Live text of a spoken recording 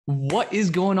What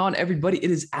is going on, everybody? It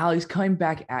is Alex coming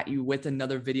back at you with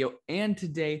another video. And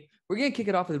today we're going to kick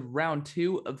it off with round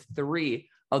 2 of 3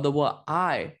 of the What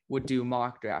I Would Do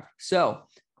mock draft. So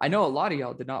I know a lot of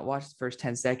y'all did not watch the first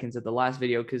 10 seconds of the last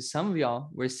video because some of y'all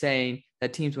were saying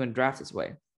that teams wouldn't draft this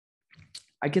way.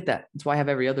 I get that. That's why I have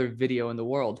every other video in the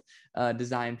world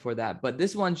designed for that. But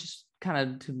this one's just kind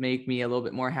of to make me a little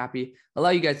bit more happy,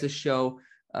 allow you guys to show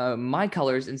my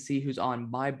colors and see who's on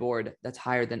my board that's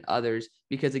higher than others.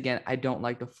 Because again, I don't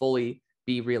like to fully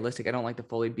be realistic. I don't like to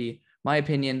fully be my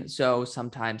opinion. So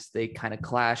sometimes they kind of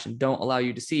clash and don't allow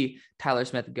you to see Tyler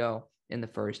Smith go in the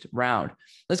first round.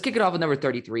 Let's kick it off with number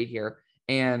 33 here.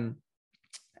 And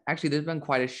actually, there's been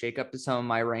quite a shakeup to some of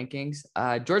my rankings.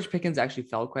 George Pickens actually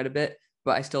fell quite a bit,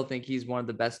 but I still think he's one of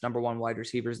the best number one wide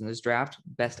receivers in this draft,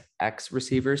 best X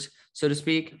receivers, so to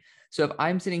speak. So if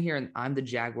I'm sitting here and I'm the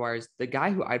Jaguars, the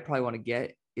guy who I'd probably want to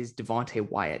get is Devontae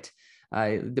Wyatt.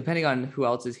 Depending on who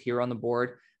else is here on the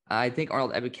board, I think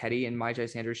Arnold Ebiketie and Myjai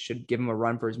Sanders should give him a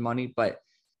run for his money, but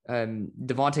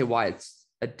Devontae Wyatt's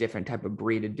a different type of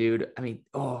breed of dude. I mean,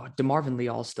 DeMarvin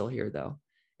Leal's still here, though,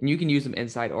 and you can use him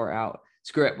inside or out.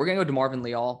 Screw it. We're going to go DeMarvin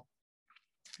Leal.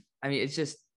 I mean, it's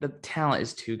just the talent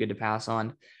is too good to pass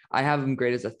on. I have him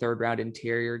graded as a third-round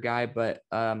interior guy, but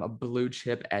a blue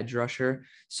chip edge rusher.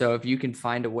 So if you can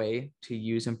find a way to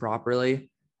use him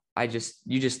properly,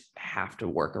 you just have to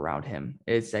work around him.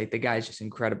 It's like the guy's just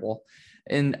incredible.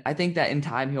 And I think that in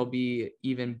time, he'll be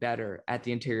even better at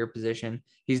the interior position.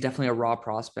 He's definitely a raw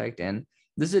prospect. And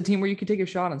this is a team where you can take a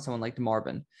shot on someone like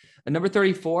DeMarvin. At number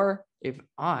 34, if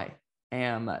I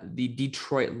am the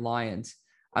Detroit Lions,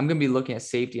 I'm going to be looking at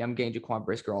safety. I'm getting Jaquan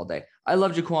Brisker all day. I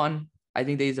love Jaquan. I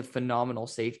think that he's a phenomenal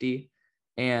safety.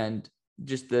 And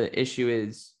just the issue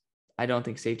is I don't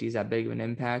think safety is that big of an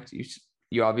impact.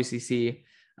 You obviously see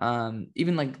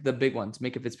even like the big ones,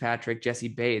 Micah Fitzpatrick, Jesse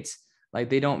Bates, like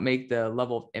they don't make the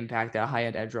level of impact that a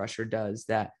high-end edge rusher does,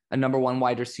 that a number one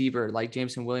wide receiver like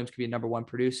Jameson Williams could be a number one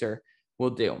producer will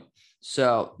do.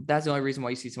 So that's the only reason why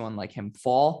you see someone like him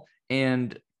fall.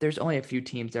 And there's only a few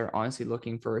teams that are honestly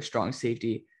looking for a strong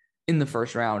safety in the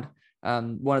first round.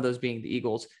 One of those being the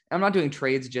Eagles. I'm not doing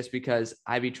trades just because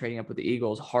I'd be trading up with the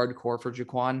Eagles hardcore for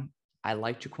Jaquan. I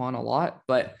like Jaquan a lot,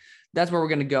 but that's where we're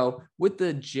going to go. With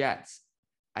the Jets,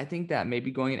 I think that maybe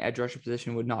going in edge rusher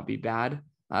position would not be bad.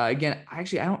 Again, I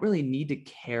don't really need to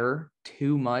care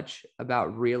too much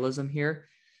about realism here.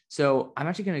 So I'm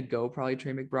actually going to go probably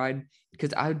Trey McBride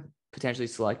because I would potentially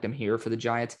select him here for the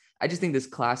Giants. I just think this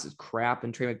class is crap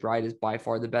and Trey McBride is by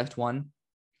far the best one,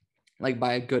 like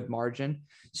by a good margin.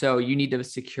 So you need to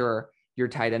secure your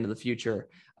tight end of the future.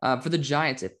 For the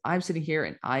Giants, if I'm sitting here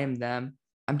and I am them,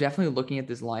 I'm definitely looking at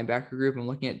this linebacker group. I'm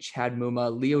looking at Chad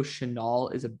Muma. Leo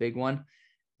Chenal is a big one.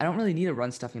 I don't really need a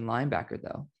run stuffing linebacker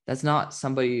though. That's not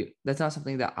something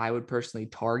that I would personally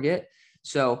target.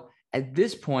 So at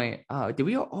this point,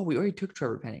 we already took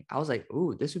Trevor Penning. I was like,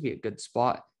 ooh, this would be a good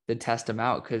spot to test him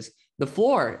out because the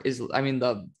floor is,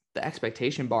 the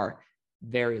expectation bar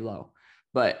very low.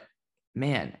 But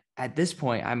man, at this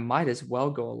point, I might as well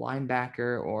go a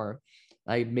linebacker or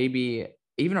like maybe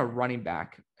even a running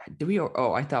back.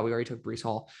 I thought we already took Breece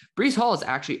Hall. Breece Hall is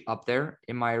actually up there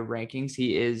in my rankings.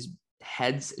 He is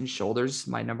heads and shoulders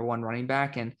my number one running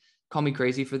back, and call me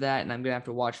crazy for that. And I'm going to have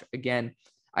to watch again.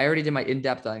 I already did my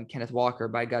in-depth on Kenneth Walker,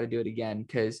 but I got to do it again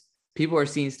because people are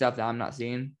seeing stuff that I'm not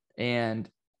seeing, and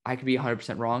I could be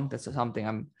 100% wrong. That's something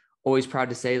I'm always proud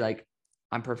to say. Like,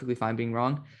 I'm perfectly fine being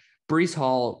wrong. Breece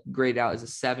Hall graded out as a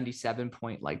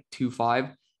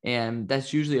 77.25, and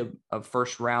that's usually a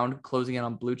first round closing in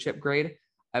on blue chip grade.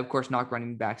 I, of course, knock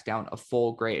running backs down a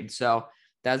full grade. So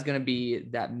that's going to be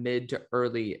that mid to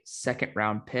early second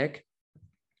round pick.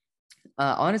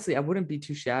 Honestly, I wouldn't be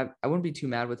too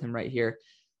mad with him right here.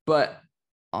 But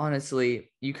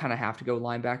honestly, you kind of have to go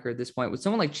linebacker at this point with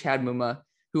someone like Chad Muma,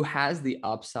 who has the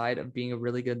upside of being a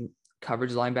really good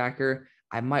coverage linebacker.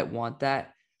 I might want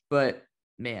that, but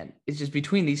man, it's just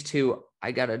between these two.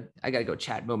 I gotta go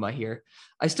Chad Muma here.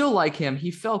 I still like him.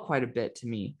 He fell quite a bit to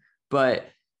me, but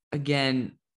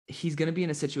again, he's going to be in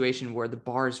a situation where the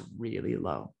bar is really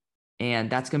low, and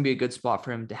that's going to be a good spot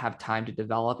for him to have time to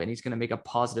develop, and he's going to make a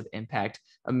positive impact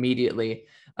immediately.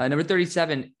 Number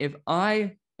 37, if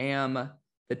I am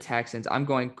the Texans, I'm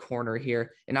going corner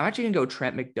here, and I'm actually going to go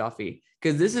Trent McDuffie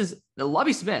because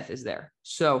Lovie Smith is there.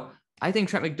 So I think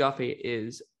Trent McDuffie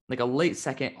is like a late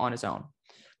second on his own.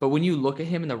 But when you look at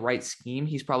him in the right scheme,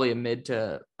 he's probably a mid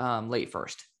to late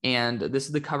first. And this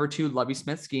is the cover 2 Lovie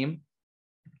Smith scheme.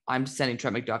 I'm sending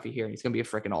Trent McDuffie here, and he's going to be a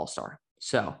freaking all-star.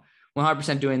 So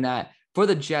 100% doing that. For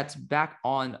the Jets, back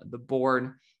on the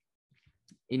board,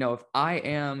 if I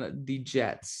am the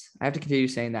Jets, I have to continue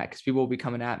saying that because people will be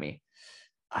coming at me.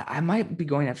 I might be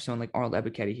going after someone like Arnold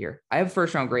Ebiketie here. I have a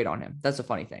first round grade on him. That's a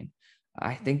funny thing.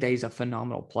 I think that he's a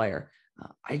phenomenal player.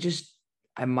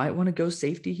 I might want to go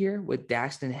safety here with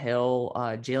Daxton Hill,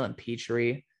 Jalen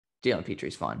Petrie. Jalen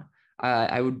Petrie's fun.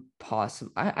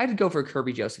 I'd go for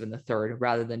Kirby Joseph in the third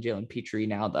rather than Jalen Petrie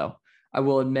now, though. I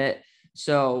will admit.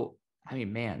 So, I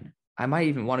mean, man, I might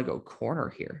even want to go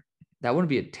corner here. That wouldn't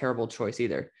be a terrible choice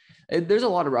either. There's a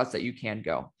lot of routes that you can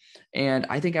go. And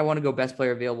I think I want to go best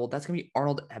player available. That's going to be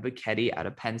Arnold Ebiketie out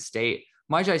of Penn State.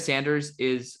 Myjai Sanders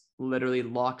is literally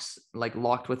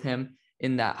locked with him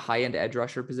in that high-end edge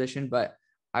rusher position. But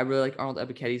I really like Arnold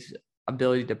Ebiketie's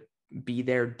ability to be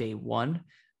there day one.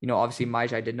 Obviously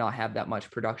Myjai did not have that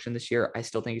much production this year. I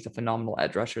still think he's a phenomenal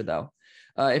edge rusher, though.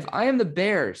 If I am the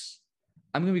Bears,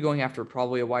 I'm going to be going after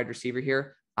probably a wide receiver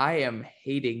here. I am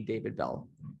hating David Bell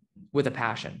with a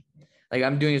passion. Like,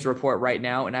 I'm doing his report right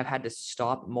now, and I've had to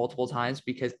stop multiple times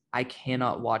because I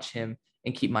cannot watch him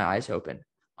and keep my eyes open.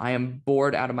 I am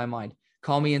bored out of my mind.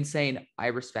 Call me insane. I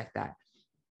respect that.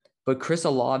 But Chris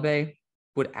Olave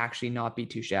would actually not be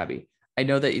too shabby. I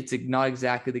know that it's not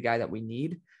exactly the guy that we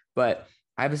need, but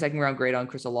I have a second round grade on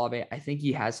Chris Olave. I think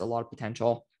he has a lot of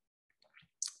potential.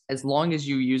 As long as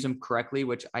you use him correctly,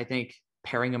 which I think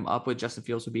pairing him up with Justin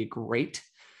Fields would be great,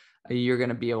 you're going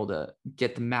to be able to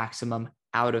get the maximum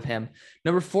out of him.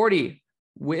 Number 40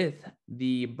 with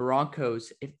the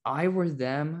Broncos. If I were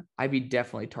them, I'd be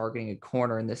definitely targeting a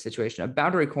corner in this situation. A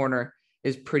boundary corner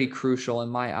is pretty crucial in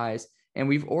my eyes. And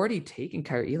we've already taken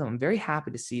Kyrie Elam. I'm very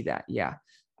happy to see that. Yeah.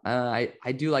 I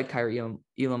do like Kyrie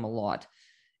Elam a lot.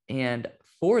 And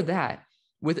for that,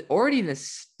 with already an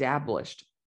established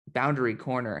boundary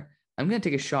corner, I'm going to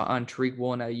take a shot on Tariq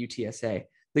Woolen out of UTSA.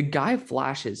 The guy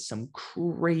flashes some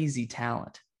crazy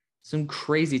talent.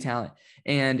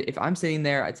 And if I'm sitting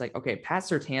there, it's like, okay, Pat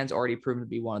Surtain's already proven to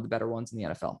be one of the better ones in the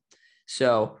NFL.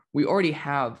 So we already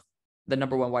have the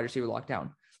number one wide receiver locked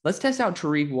down. Let's test out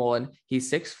Tariq Woolen.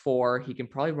 He's 6'4". He can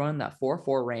probably run in that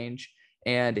 4.4 range.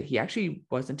 And he actually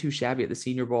wasn't too shabby at the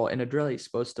Senior Bowl in a drill he's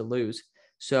supposed to lose.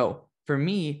 So for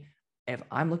me, if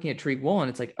I'm looking at Tariq Woolen,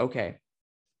 it's like, okay,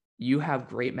 you have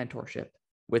great mentorship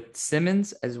with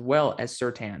Simmons as well as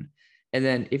Surtain. And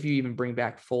then if you even bring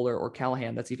back Fuller or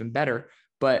Callahan, that's even better.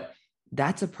 But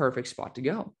that's a perfect spot to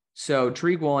go. So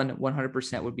Tariq Woolen,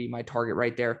 100% would be my target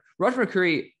right there. Rush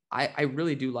McCreary, I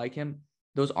really do like him.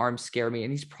 Those arms scare me,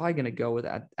 and he's probably going to go with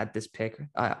at this pick.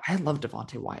 I love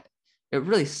Devontae Wyatt. It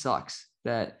really sucks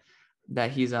that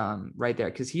he's right there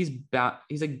because he's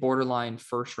like borderline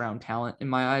first round talent in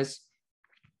my eyes,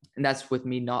 and that's with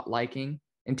me not liking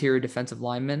interior defensive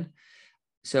linemen.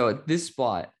 So at this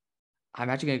spot, I'm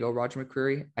actually going to go Roger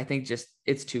McCreary. I think just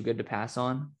it's too good to pass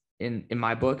on in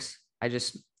my books. That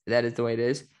is the way it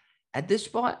is. At this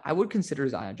spot, I would consider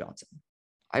Zion Johnson.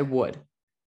 I would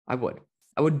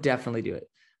definitely do it.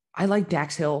 I like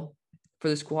Dax Hill for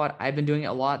the squad. I've been doing it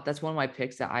a lot. That's one of my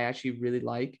picks that I actually really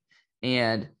like.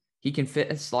 And he can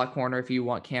fit a slot corner if you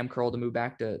want Cam Curl to move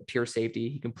back to pure safety.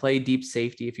 He can play deep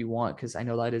safety if you want, because I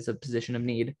know that is a position of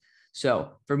need.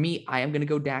 So for me, I am going to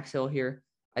go Dax Hill here.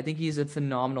 I think he's a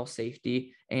phenomenal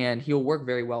safety, and he'll work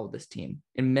very well with this team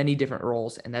in many different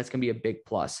roles, and that's going to be a big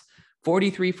plus.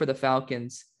 43 for the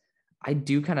Falcons. I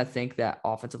do kind of think that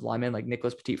offensive lineman like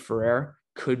Nicholas Petit-Frere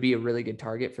could be a really good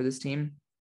target for this team.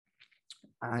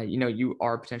 You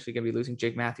are potentially going to be losing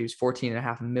Jake Matthews,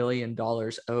 $14.5 million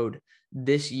owed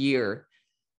this year.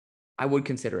 I would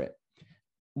consider it.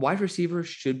 Wide receivers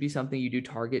should be something you do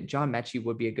target. John Mechie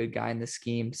would be a good guy in this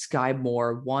scheme. Sky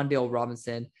Moore, Wan'Dale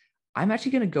Robinson. I'm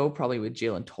actually going to go probably with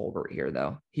Jalen Tolbert here,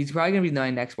 though. He's probably going to be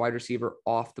the next wide receiver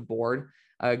off the board.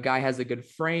 Guy has a good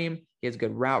frame. He has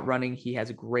good route running. He has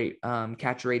a great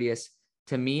catch radius.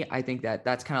 To me, I think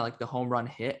that's kind of like the home run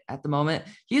hit at the moment.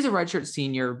 He's a redshirt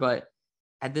senior, but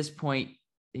at this point,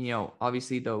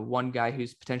 obviously the one guy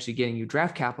who's potentially getting you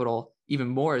draft capital even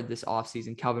more this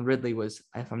offseason, Calvin Ridley, was,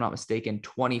 if I'm not mistaken,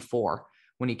 24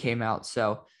 when he came out.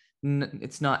 So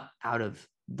it's not out of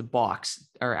the box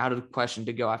or out of the question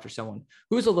to go after someone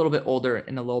who's a little bit older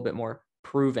and a little bit more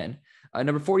proven.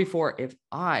 Number 44, if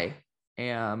I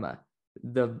am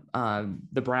the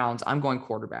Browns, I'm going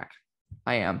quarterback.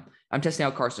 I'm testing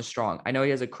out Carson Strong. I know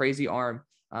he has a crazy arm.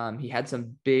 He had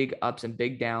some big ups and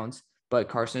big downs, but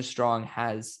Carson Strong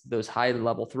has those high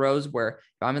level throws where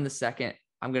if I'm in the second,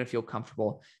 I'm going to feel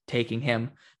comfortable taking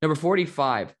him. Number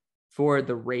 45 for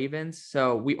the Ravens.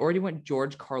 So we already went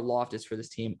George Karlaftis for this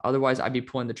team. Otherwise, I'd be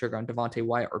pulling the trigger on Devontae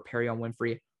Wyatt or Perrion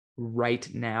Winfrey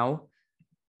right now.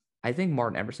 I think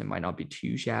Martin Emerson might not be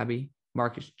too shabby.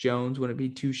 Marcus Jones wouldn't be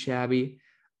too shabby.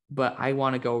 but I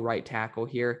want to go right tackle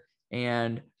here.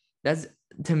 And that's,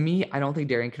 to me, I don't think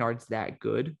Darian Kinnard's that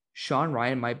good. Sean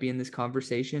Ryan might be in this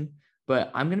conversation, but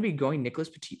I'm going to be going Nicholas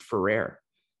Petit-Frere.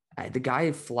 The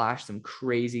guy flashed some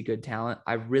crazy good talent.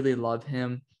 I really love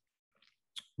him,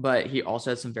 but he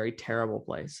also has some very terrible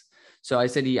plays. So I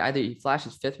said he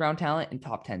flashes 5th round talent and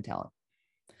top 10 talent.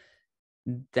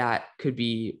 That could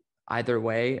be either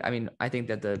way. I mean, I think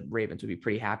that the Ravens would be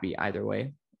pretty happy either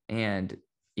way. And,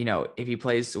 if he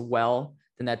plays well,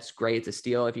 then that's great. It's a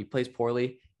steal. If he plays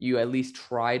poorly, you at least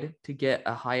tried to get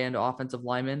a high-end offensive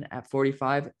lineman at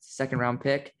 45, 2nd round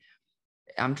pick.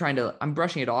 I'm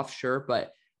brushing it off, sure,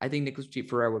 but I think Nicholas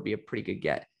Petit-Frere would be a pretty good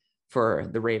get for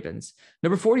the Ravens.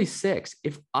 Number 46,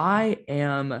 if I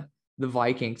am the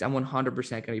Vikings, I'm 100%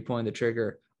 going to be pulling the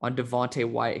trigger on Devontae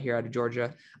Wyatt here out of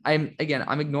Georgia. I'm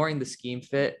ignoring the scheme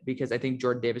fit because I think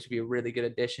Jordan Davis would be a really good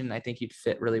addition. I think he'd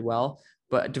fit really well,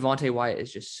 but Devontae Wyatt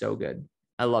is just so good.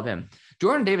 I love him.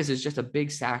 Jordan Davis is just a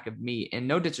big sack of meat, and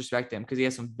no disrespect to him because he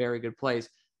has some very good plays.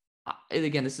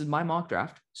 Again, this is my mock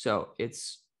draft, so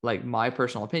it's like my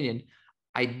personal opinion.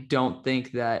 I don't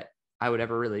think that I would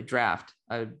ever really draft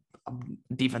a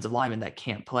defensive lineman that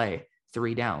can't play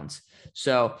 3 downs.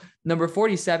 So number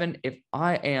 47, if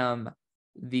I am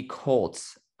the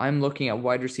Colts, I'm looking at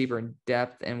wide receiver in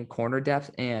depth and corner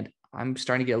depth, and I'm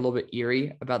starting to get a little bit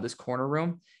eerie about this corner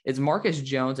room. It's Marcus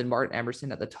Jones and Martin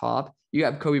Emerson at the top. You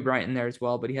have Kobe Bryant in there as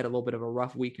well, but he had a little bit of a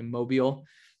rough week in Mobile.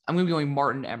 I'm going to be going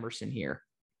Martin Emerson here.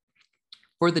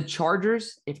 For the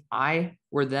Chargers, if I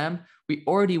were them, we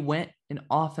already went an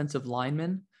offensive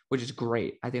lineman, which is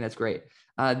great. I think that's great.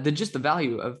 The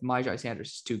value of Myjai Sanders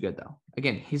is too good, though.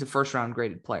 Again, he's a 1st-round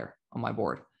graded player on my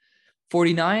board.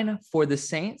 49 for the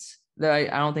Saints. I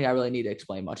don't think I really need to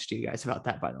explain much to you guys about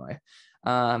that, by the way.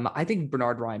 I think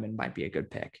Bernard Ryman might be a good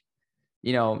pick.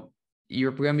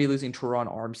 You're going to be losing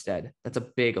Teron Armstead. That's a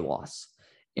big loss.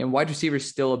 And wide receiver is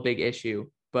still a big issue,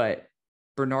 but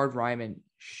Bernard Ryman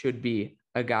should be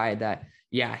a guy that,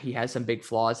 yeah, he has some big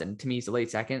flaws. And to me, he's a late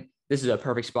 2nd. This is a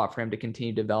perfect spot for him to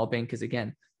continue developing because,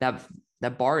 again,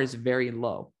 that bar is very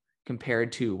low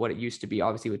compared to what it used to be,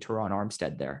 obviously, with Teron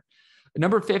Armstead there.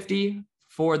 Number 50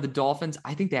 for the Dolphins,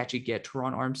 I think they actually get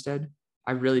Teron Armstead.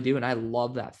 I really do, and I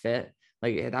love that fit.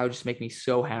 Like, that would just make me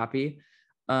so happy.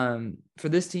 For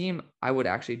this team, I would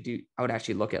actually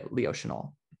look at Leo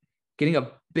Chenal. Getting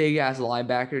a big-ass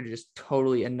linebacker to just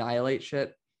totally annihilate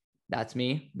shit, that's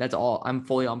me. That's all. I'm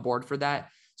fully on board for that.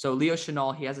 So Leo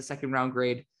Chenal, he has a 2nd-round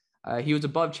grade. He was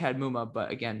above Chad Muma,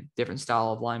 but again, different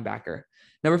style of linebacker.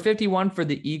 Number 51 for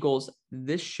the Eagles,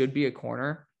 this should be a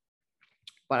corner,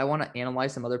 but I want to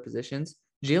analyze some other positions.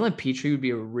 Jalen Petrie would be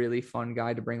a really fun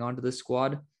guy to bring onto the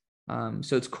squad.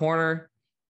 So it's corner.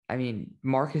 I mean,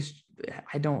 Marcus,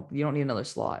 you don't need another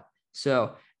slot.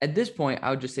 So at this point,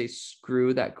 I would just say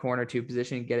screw that corner 2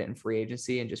 position, get it in free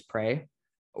agency and just pray.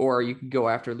 Or you can go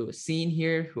after Lewis Seen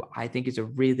here, who I think is a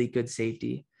really good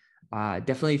safety.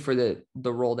 Definitely for the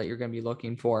role that you're going to be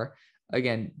looking for.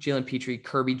 Again, Jalen Petrie,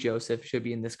 Kirby Joseph should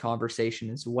be in this conversation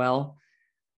as well.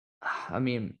 I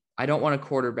mean, I don't want a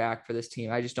quarterback for this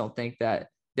team. I just don't think that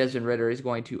Desmond Ridder is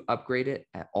going to upgrade it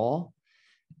at all.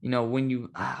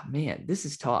 This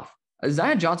is tough.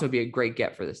 Zion Johnson would be a great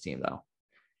get for this team, though.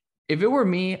 If it were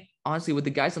me, honestly, with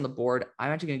the guys on the board,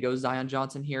 I'm actually going to go Zion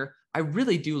Johnson here. I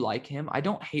really do like him. I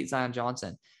don't hate Zion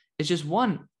Johnson. It's just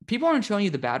people aren't showing you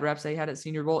the bad reps they had at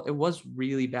Senior Bowl. It was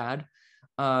really bad.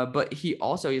 But he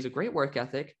has a great work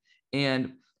ethic.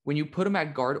 And when you put him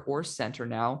at guard or center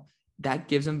now, that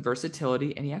gives him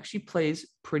versatility, and he actually plays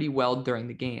pretty well during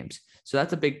the games. So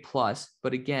that's a big plus.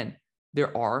 But again,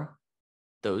 there are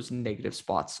those negative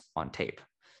spots on tape.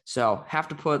 So have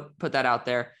to put that out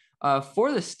there.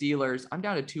 For the Steelers, I'm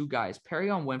down to 2 guys,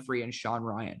 Perion Winfrey and Sean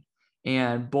Ryan.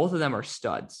 And both of them are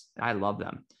studs. I love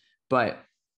them. But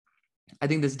I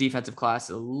think this defensive class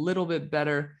is a little bit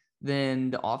better than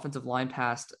the offensive line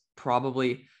past.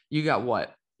 Probably. You got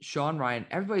what? Sean Ryan.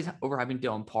 Everybody's overhyping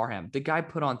Dylan Parham. The guy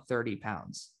put on 30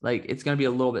 pounds. Like, it's going to be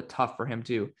a little bit tough for him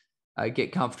to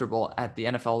get comfortable at the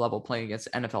NFL level playing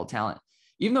against NFL talent,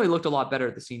 even though he looked a lot better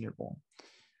at the Senior Bowl.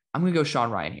 I'm going to go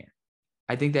Sean Ryan here.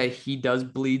 I think that he does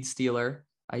bleed Steeler.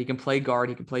 He can play guard.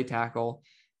 He can play tackle.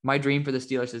 My dream for the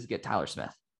Steelers is to get Tyler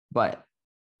Smith. But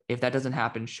if that doesn't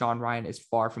happen, Sean Ryan is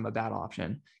far from a bad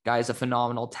option. Guy is a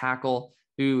phenomenal tackle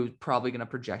who's probably going to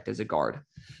project as a guard.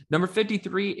 Number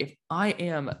 53, if I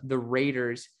am the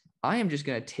Raiders, I am just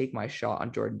going to take my shot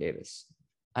on Jordan Davis.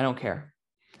 I don't care.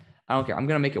 I'm going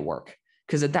to make it work.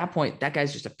 Because at that point, that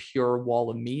guy's just a pure wall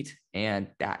of meat. And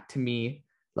that, to me,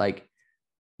 like,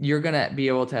 you're going to be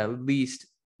able to at least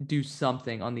do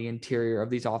something on the interior of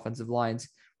these offensive lines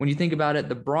when you think about it,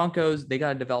 the Broncos, they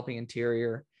got a developing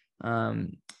interior.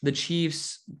 The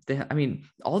Chiefs,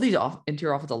 all these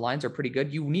interior offensive lines are pretty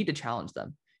good. You need to challenge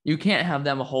them. You can't have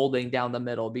them holding down the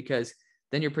middle, because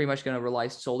then you're pretty much going to rely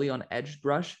solely on edge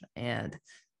rush, and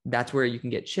that's where you can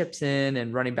get chips in,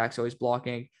 and running backs always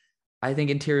blocking. I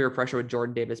think interior pressure with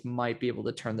Jordan Davis might be able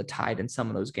to turn the tide in some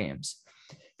of those games.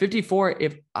 54,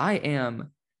 if I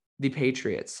am the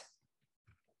Patriots,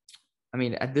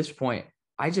 at this point,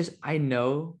 I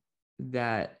know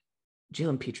that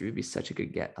Jalen Petrie would be such a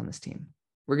good get on this team.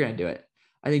 We're going to do it.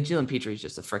 I think Jalen Petrie is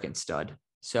just a freaking stud.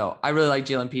 So I really like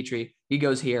Jalen Petrie. He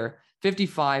goes here.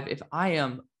 55, if I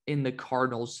am in the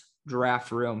Cardinals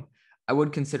draft room, I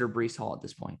would consider Breece Hall at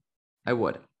this point. I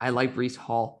would. I like Breece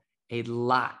Hall a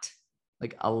lot,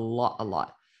 like a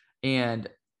lot. And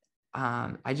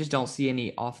I just don't see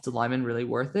any offensive linemen really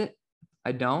worth it.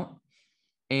 I don't.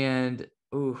 And,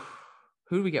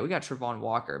 who do we get? We got Trevon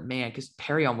Walker, man, because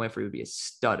Perrion Winfrey would be a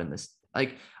stud in this.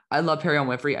 Like, I love Perrion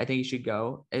Winfrey. I think he should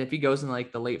go. And if he goes in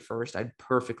like the late first, I'd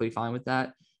perfectly fine with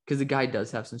that, because the guy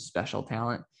does have some special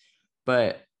talent.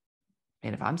 But,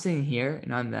 man, if I'm sitting here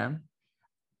and I'm them,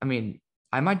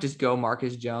 I might just go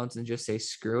Marcus Jones and just say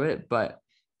screw it, but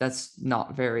that's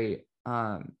not very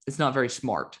it's not very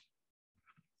smart.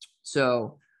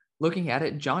 So looking at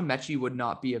it, John Mechie would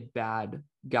not be a bad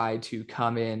guy to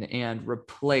come in and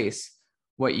replace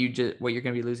what you're going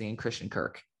to be losing in Christian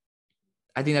Kirk.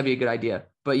 I think that'd be a good idea.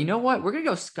 But you know what? We're going to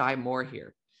go Sky Moore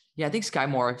here. Yeah, I think Sky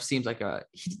Moore seems like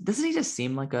doesn't he just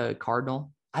seem like a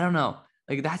Cardinal? I don't know.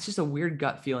 Like, that's just a weird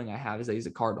gut feeling I have, is that he's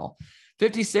a Cardinal.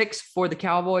 56 for the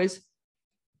Cowboys.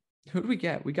 Who do we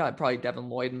get? We got probably Devin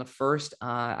Lloyd in the first.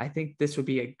 I think this would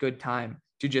be a good time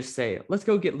to just say, let's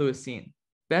go get Lewis Cine.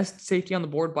 Best safety on the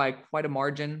board by quite a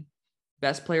margin.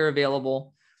 Best player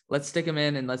available. Let's stick him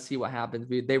in and let's see what happens.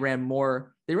 They ran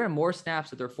more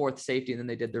snaps at their fourth safety than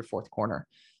they did their fourth corner.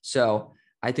 So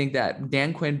I think that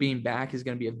Dan Quinn being back is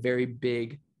going to be a very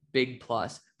big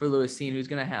plus for Lewis Cine, who's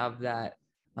going to have that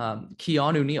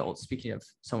Keanu Neal, speaking of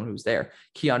someone who's there,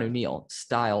 Keanu Neal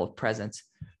style of presence.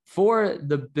 For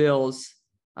the Bills,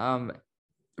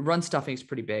 run stuffing is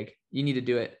pretty big. You need to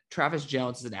do it. Travis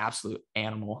Jones is an absolute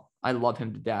animal. I love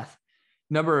him to death.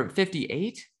 Number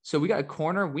 58. So we got a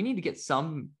corner. We need to get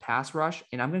some pass rush,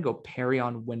 and I'm going to go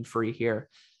Perrion Winfrey here.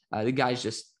 The guy's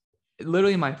just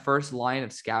literally my first line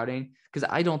of scouting, because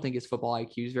I don't think his football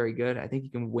IQ is very good. I think he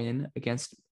can win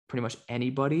against pretty much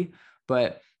anybody,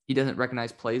 but he doesn't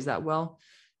recognize plays that well.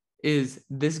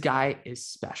 This guy is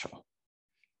special.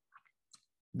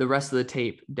 The rest of the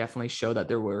tape definitely showed that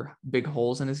there were big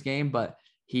holes in his game, but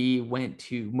he went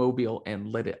to Mobile and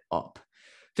lit it up.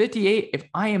 58, if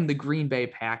I am the Green Bay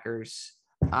Packers,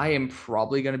 I am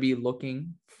probably going to be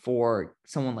looking for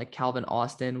someone like Calvin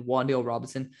Austin, Wan'Dale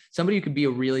Robinson, somebody who could be a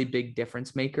really big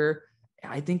difference maker.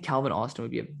 I think Calvin Austin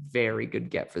would be a very good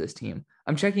get for this team.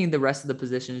 I'm checking the rest of the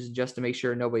positions just to make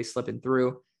sure nobody's slipping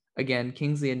through. Again,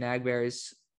 Kingsley Enagbare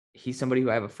he's somebody who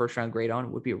I have a first-round grade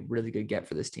on, would be a really good get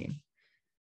for this team.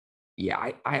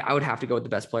 Yeah, I would have to go with the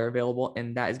best player available,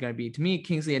 and that is going to be, to me,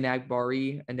 Kingsley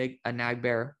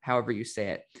Enagbare, however you say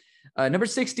it. Number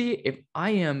 60, if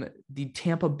I am the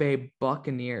Tampa Bay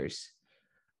Buccaneers,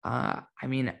 I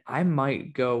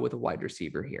might go with a wide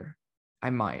receiver here. I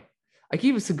might. I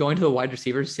keep going to the wide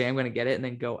receivers, say I'm going to get it, and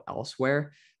then go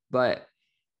elsewhere. But,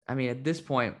 at this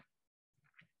point,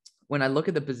 when I look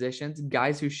at the positions,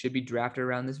 guys who should be drafted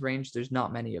around this range, there's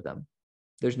not many of them.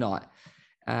 There's not.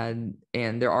 And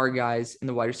there are guys in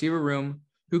the wide receiver room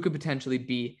who could potentially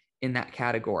be in that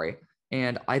category.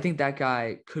 And I think that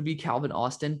guy could be Calvin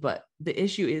Austin. But the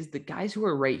issue is the guys who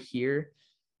are right here,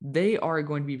 they are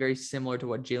going to be very similar to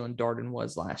what Jalen Darden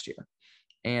was last year.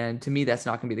 And to me, that's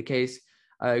not going to be the case.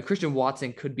 Christian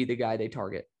Watson could be the guy they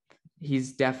target.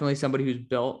 He's definitely somebody who's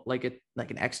built like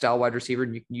an X-style wide receiver,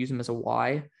 and you can use him as a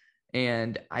Y.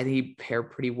 And I think he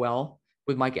paired pretty well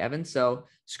with Mike Evans. So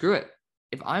screw it.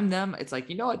 If I'm them, it's like,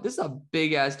 you know what? This is a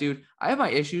big-ass dude. I have my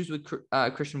issues with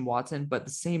Christian Watson, but at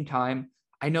the same time,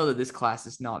 I know that this class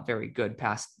is not very good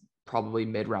past probably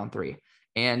mid-round 3.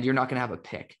 And you're not going to have a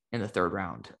pick in the 3rd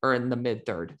round or in the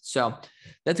mid-3rd. So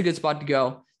that's a good spot to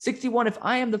go. 61, if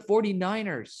I am the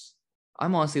 49ers,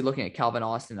 I'm honestly looking at Calvin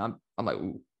Austin. I'm like,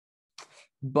 ooh.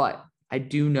 But I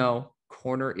do know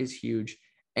corner is huge.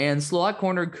 And slot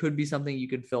corner could be something you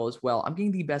could fill as well. I'm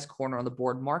getting the best corner on the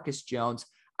board, Marcus Jones.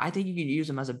 I think you can use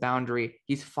him as a boundary.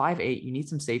 He's 5'8". You need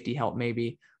some safety help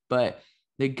maybe, but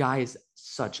the guy is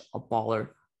such a baller.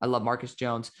 I love Marcus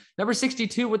Jones. Number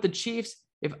 62 with the Chiefs.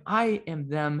 If I am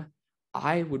them,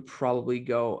 I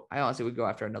honestly would go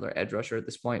after another edge rusher at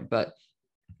this point, but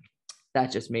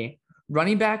that's just me.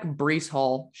 Running back, Breece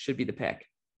Hall should be the pick.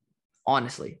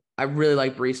 honestly. I really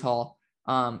like Breece Hall.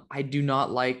 I do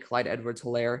not like Clyde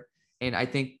Edwards-Helaire, and I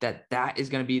think that is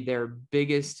going to be their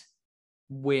biggest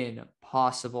win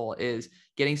possible, is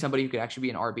getting somebody who could actually be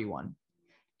an RB1.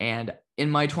 And in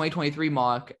my 2023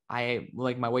 mock, I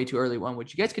like my way too early one,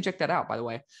 which you guys can check that out, by the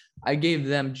way. I gave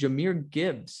them Jahmyr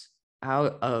Gibbs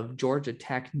out of Georgia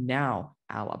Tech, now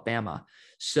Alabama.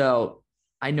 So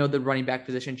I know the running back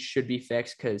position should be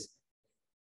fixed because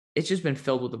it's just been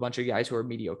filled with a bunch of guys who are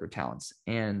mediocre talents.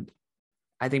 And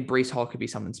I think Breece Hall could be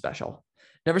something special.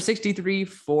 Number 63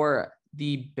 for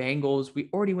the Bengals, we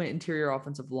already went interior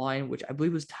offensive line, which I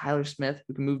believe was Tyler Smith,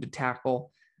 who can move to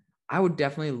tackle. I would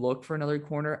definitely look for another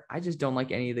corner. I just don't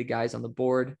like any of the guys on the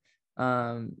board.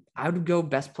 I would go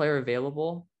best player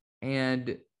available.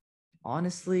 And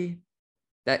honestly,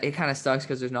 that it kind of sucks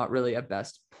because there's not really a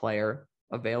best player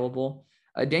available.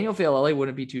 Daniel Faalele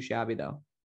wouldn't be too shabby, though.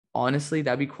 Honestly,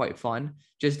 that'd be quite fun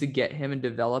just to get him and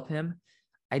develop him.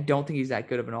 I don't think he's that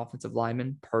good of an offensive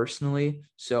lineman personally,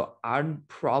 so I'd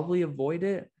probably avoid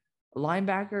it. A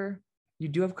linebacker, you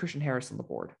do have Christian Harris on the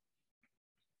board.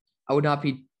 I would not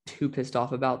be too pissed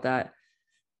off about that.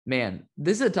 Man,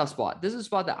 this is a tough spot. This is a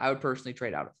spot that I would personally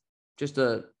trade out of, just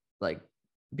to like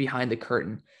behind the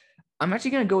curtain. I'm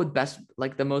actually going to go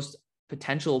with the most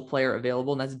potential player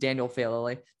available, and that's Daniel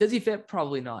Faalele. Does he fit?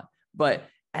 Probably not. But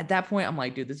at that point, I'm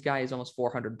like, dude, this guy is almost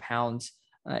 400 pounds.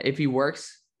 If he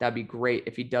works, that'd be great.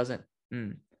 If he doesn't,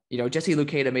 Jesse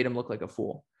Luketa made him look like a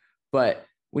fool. But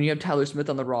when you have Tyler Smith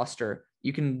on the roster,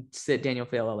 you can sit Daniel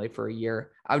Faalele for a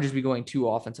year. I would just be going 2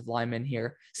 offensive linemen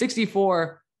here.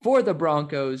 64 for the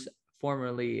Broncos,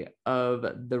 formerly of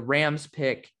the Rams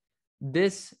pick.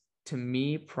 This, to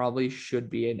me, probably should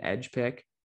be an edge pick.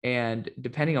 And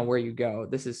depending on where you go,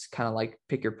 this is kind of like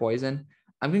pick your poison.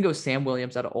 I'm going to go Sam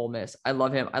Williams out of Ole Miss. I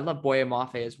love him. I love Boye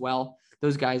Mafe as well.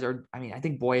 Those guys are, I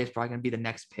think Boye is probably going to be the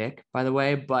next pick, by the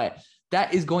way. But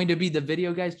that is going to be the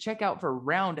video, guys. Check out for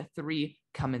round 3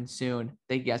 coming soon.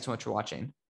 Thank you guys so much for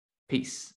watching. Peace.